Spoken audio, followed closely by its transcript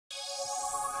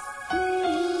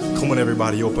Come on,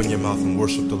 everybody, open your mouth and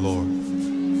worship the Lord.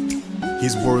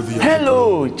 He's worthy of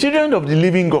Hello, children of the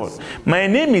living God. My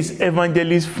name is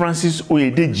Evangelist Francis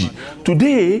Oyedeji.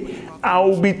 Today, I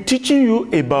will be teaching you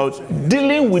about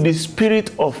dealing with the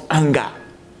spirit of anger.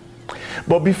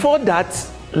 But before that,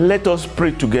 let us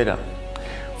pray together.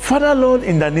 Father, Lord,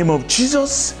 in the name of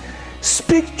Jesus,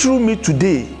 speak through me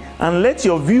today and let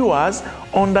your viewers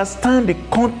understand the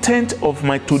content of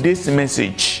my today's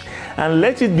message, and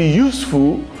let it be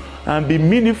useful and be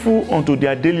meaningful unto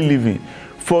their daily living.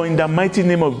 For in the mighty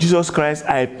name of Jesus Christ,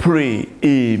 I pray.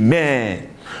 Amen.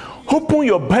 Open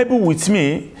your Bible with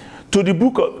me to the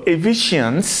book of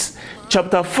Ephesians,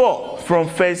 chapter 4, from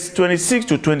verse 26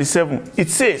 to 27. It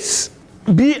says,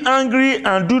 "Be angry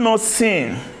and do not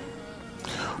sin.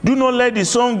 Do not let the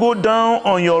sun go down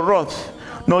on your wrath,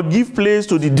 nor give place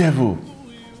to the devil."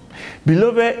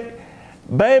 Beloved,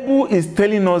 Bible is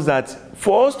telling us that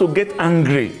for us to get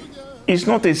angry is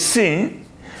not a sin,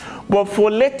 but for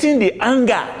letting the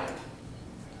anger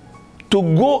to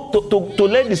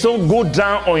let the sun go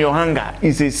down on your anger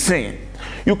is a sin.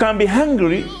 You can be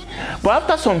angry, but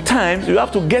after some time you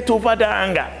have to get over that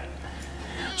anger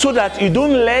so that you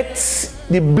don't let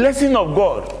the blessing of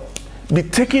God be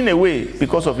taken away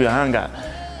because of your anger.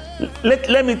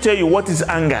 Let me tell you what is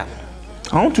anger.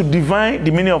 I want to define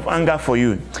the meaning of anger for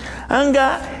you.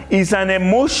 Anger is an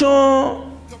emotion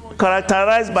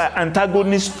characterized by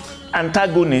antagonist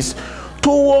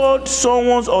toward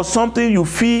someone or something you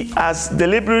feel has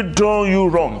deliberately done you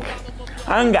wrong.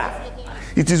 Anger,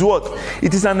 it is what?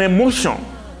 It is an emotion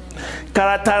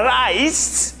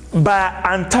characterized by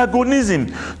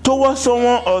antagonism towards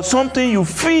someone or something you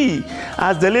feel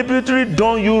has deliberately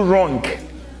done you wrong.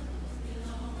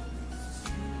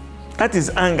 That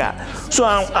is anger. So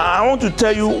I want to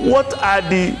tell you what are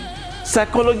the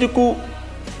psychological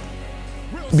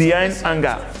behind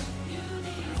anger.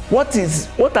 What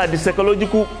are the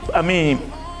psychological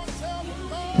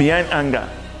behind anger?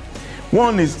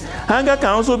 One is anger can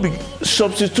also be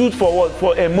substitute for what?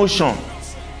 For emotion.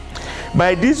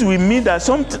 By this we mean that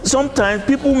sometimes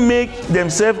people make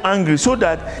themselves angry so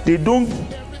that they don't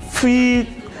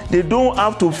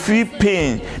have to feel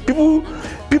pain.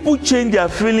 People change their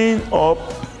feeling of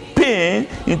pain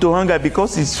into anger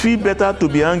because it feels better to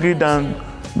be angry than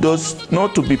does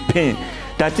not to be pain.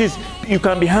 That is, you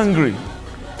can be angry.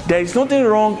 There is nothing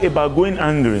wrong about going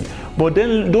angry, but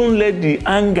then don't let the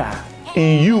anger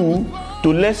in you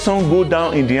to let some go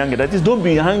down in the anger. That is, don't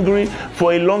be angry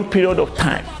for a long period of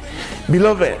time.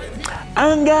 Beloved,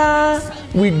 anger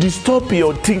will disturb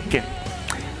your thinking.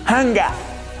 Anger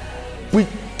will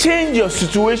change your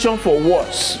situation for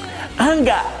worse.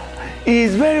 Anger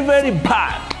is very, very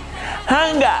bad.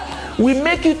 Anger will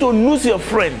make you to lose your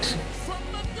friend.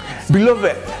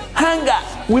 Beloved, anger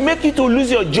will make you to lose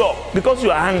your job because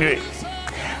you are angry.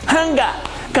 Anger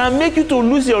can make you to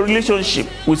lose your relationship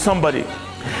with somebody.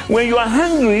 When you are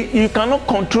angry, you cannot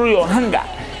control your anger.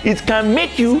 It can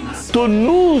make you to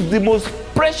lose the most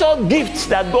precious gifts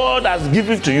that God has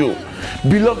given to you.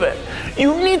 Beloved,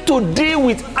 you need to deal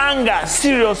with anger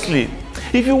seriously.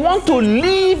 If you want to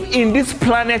live in this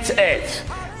planet Earth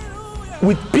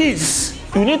with peace,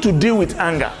 you need to deal with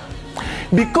anger.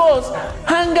 Because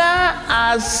anger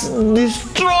has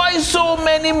destroyed so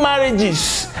many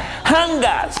marriages.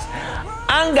 Anger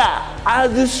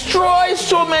has destroyed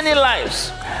so many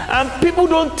lives. And people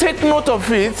don't take note of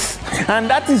it. And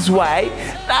that is why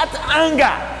that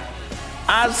anger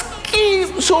has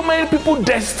killed so many people's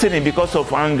destiny because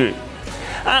of anger.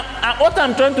 And what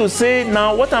I'm trying to say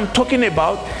now, what I'm talking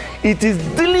about, it is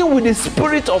dealing with the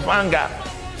spirit of anger.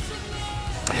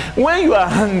 When you are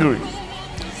angry,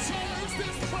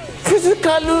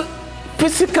 physically,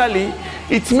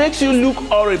 it makes you look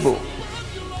horrible.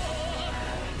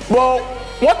 But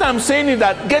what I'm saying is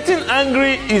that getting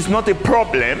angry is not a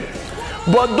problem,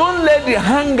 but don't let the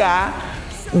anger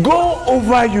go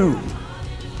over you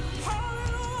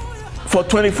for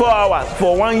 24 hours,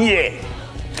 for 1 year.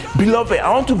 Beloved, I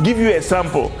want to give you an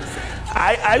example.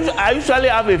 I usually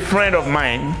have a friend of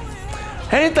mine.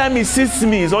 Anytime he sees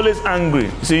me, he's always angry.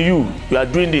 He say, you are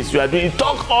doing this, you are doing it. He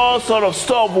talk all sort of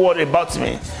stuff about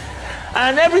me.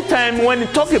 And every time when he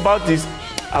talk about this,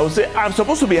 I will say, I'm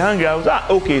supposed to be hungry. I will say,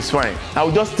 okay, it's fine. I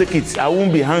will just take it. I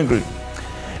won't be hungry.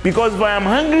 Because if I am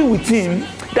hungry with him,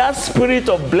 that spirit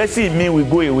of blessing in me will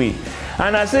go away.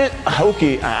 And I said,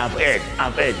 okay, I've heard.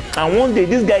 And one day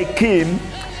this guy came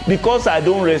because I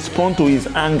don't respond to his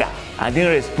anger. I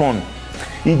didn't respond.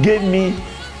 He gave me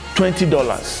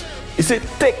 $20. He said,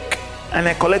 take. And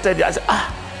I collected it. I said,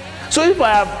 So if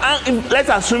I have, let's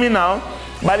assume now,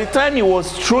 by the time he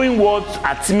was throwing words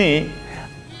at me,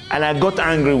 and I got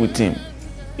angry with him,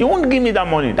 You won't give me that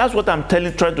money. That's what I'm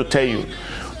trying to tell you.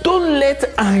 Don't let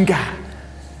anger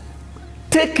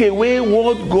take away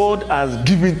what God has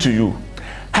given to you.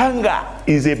 Anger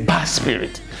is a bad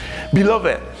spirit.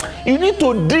 Beloved, you need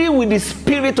to deal with the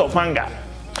spirit of anger.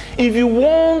 If you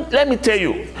want, let me tell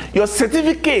you, your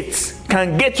certificates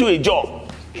can get you a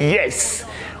job. Yes.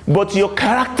 But your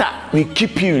character will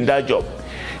keep you in that job.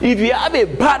 If you have a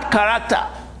bad character,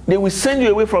 they will send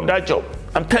you away from that job.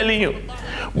 I'm telling you.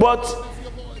 But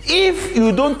if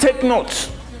you don't take notes,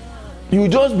 you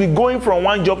just be going from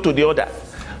one job to the other.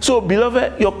 So,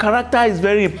 beloved, your character is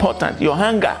very important. Your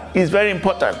anger is very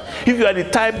important. If you are the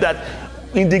type that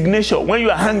indignation, when you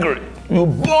are hungry, you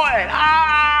boil.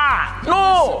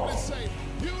 No.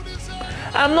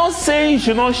 I'm not saying you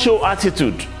should not show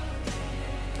attitude.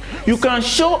 You can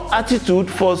show attitude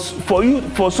for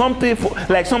something,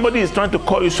 like somebody is trying to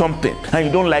call you something and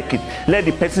you don't like it. Let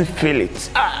the person feel it.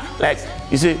 Like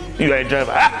you say, you are a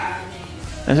driver. I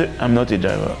say, I'm not a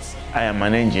driver. I am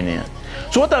an engineer.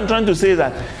 So what I'm trying to say is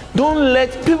that don't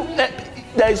let people.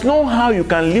 There is no how you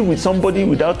can live with somebody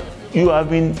without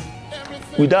having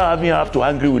to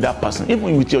agree with that person.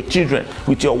 Even with your children,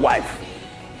 with your wife.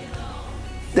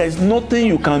 There is nothing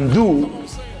you can do,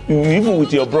 even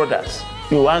with your brothers.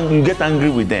 You get angry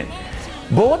with them.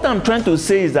 But what I'm trying to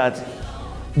say is that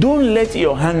don't let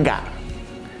your anger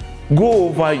go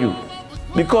over you.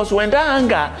 Because when that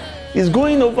anger is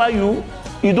going over you,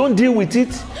 you don't deal with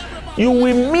it, you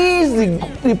will miss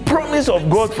the promise of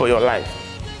God for your life.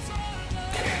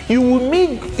 You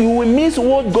will miss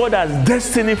what God has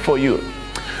destined for you.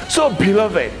 So,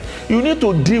 beloved, you need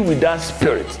to deal with that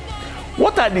spirit.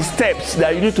 What are the steps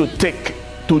that you need to take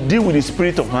to deal with the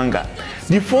spirit of anger?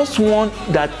 The first one,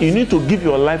 that you need to give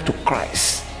your life to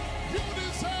Christ.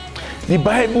 The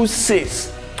Bible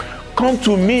says, "Come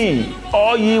to me,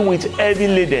 all ye with heavy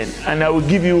laden, and I will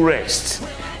give you rest."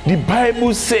 The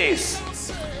Bible says,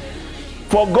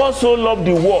 "For God so loved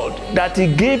the world that he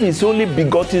gave his only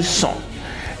begotten Son,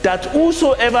 that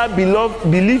whosoever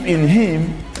believe in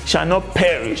him shall not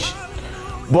perish,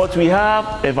 but we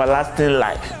have everlasting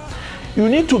life." You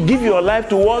need to give your life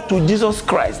to what? To Jesus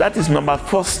Christ. That is number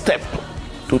first step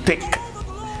to take.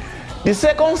 The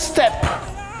second step,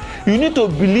 you need to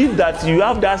believe that you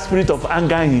have that spirit of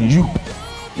anger in you.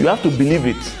 You have to believe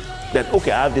it. That,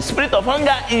 okay, I have the spirit of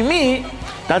anger in me.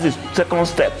 That is second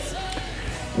step.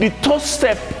 The third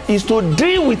step is to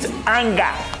deal with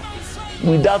anger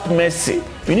without mercy.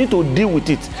 You need to deal with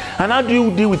it. And how do you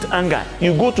deal with anger?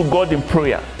 You go to God in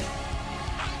prayer.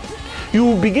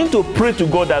 You begin to pray to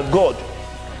God that God,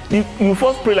 you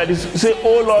first pray like this, say,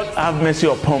 "Oh Lord, have mercy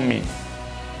upon me."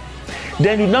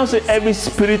 Then you now say, "Every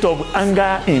spirit of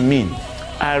anger in me,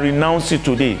 I renounce it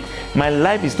today. My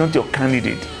life is not your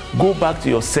candidate. Go back to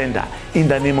your sender in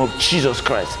the name of Jesus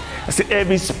Christ." I say,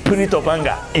 "Every spirit of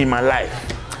anger in my life,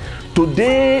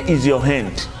 today is your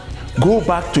hand. Go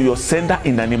back to your sender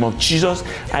in the name of Jesus.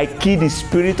 I kill the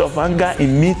spirit of anger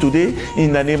in me today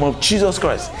in the name of Jesus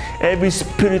Christ. Every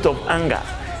spirit of anger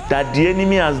that the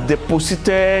enemy has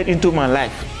deposited into my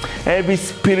life, every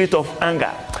spirit of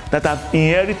anger that I've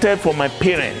inherited from my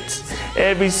parents,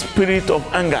 every spirit of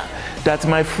anger that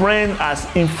my friend has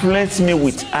influenced me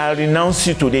with, I renounce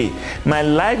you today. My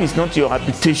life is not your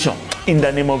habitation in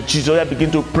the name of Jesus." I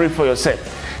begin to pray for yourself.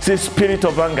 Say, "Spirit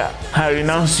of anger, I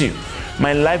renounce you.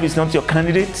 My life is not your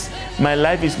candidate. My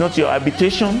life is not your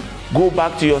habitation. Go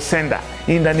back to your sender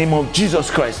in the name of Jesus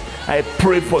Christ." I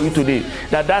pray for you today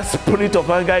that that spirit of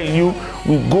anger in you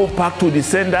will go back to the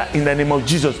sender in the name of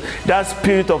Jesus. That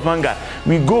spirit of anger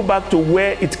will go back to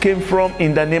where it came from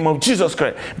in the name of Jesus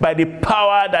Christ. By the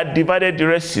power that divided the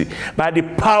Red Sea, by the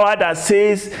power that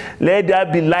says, "Let there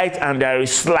be light," and there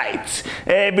is light.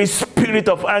 Every spirit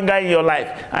of anger in your life,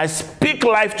 I speak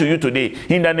life to you today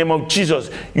in the name of Jesus.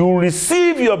 You will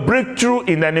receive your breakthrough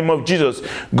in the name of Jesus.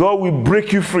 God will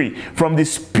break you free from the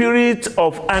spirit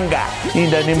of anger in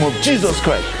the name of Jesus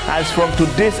Christ. As from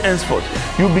today's henceforth,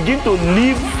 you begin to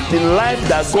live the life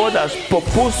that God has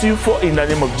proposed you for in the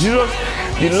name of Jesus.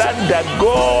 The life that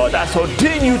God has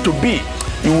ordained you to be,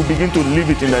 you will begin to live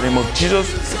it in the name of Jesus.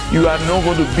 You are not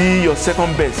going to be your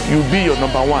second best. You will be your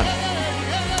number one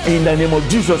in the name of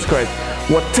Jesus Christ.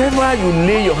 Whatever you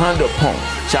lay your hand upon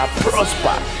shall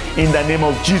prosper in the name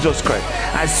of Jesus Christ.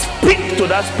 I speak to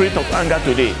that spirit of anger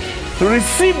today.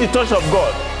 Receive the touch of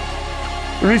God.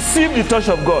 Receive the touch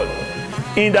of God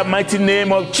in the mighty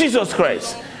name of Jesus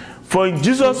Christ. For in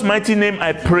Jesus' mighty name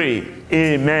I pray.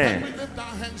 Amen.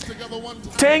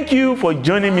 Thank you for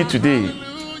joining me today.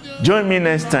 Join me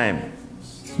next time.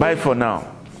 Bye for now.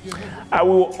 I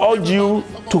will urge you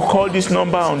to call this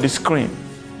number on the screen.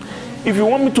 if you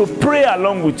want me to pray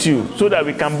along with you so that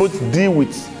we can both deal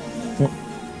with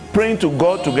praying to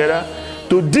God together,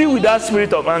 to deal with that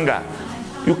spirit of anger,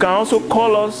 you can also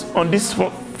call us on this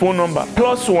phone number,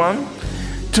 +1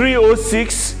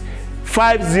 306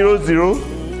 500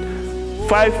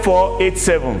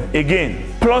 5487. Again,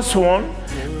 +1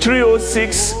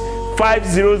 306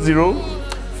 500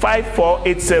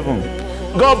 5487.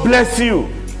 God bless you.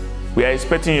 We are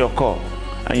expecting your call,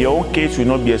 and your own case will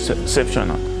not be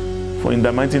exceptional. For in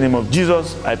the mighty name of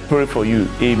Jesus, I pray for you.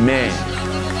 Amen.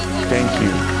 Thank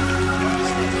you.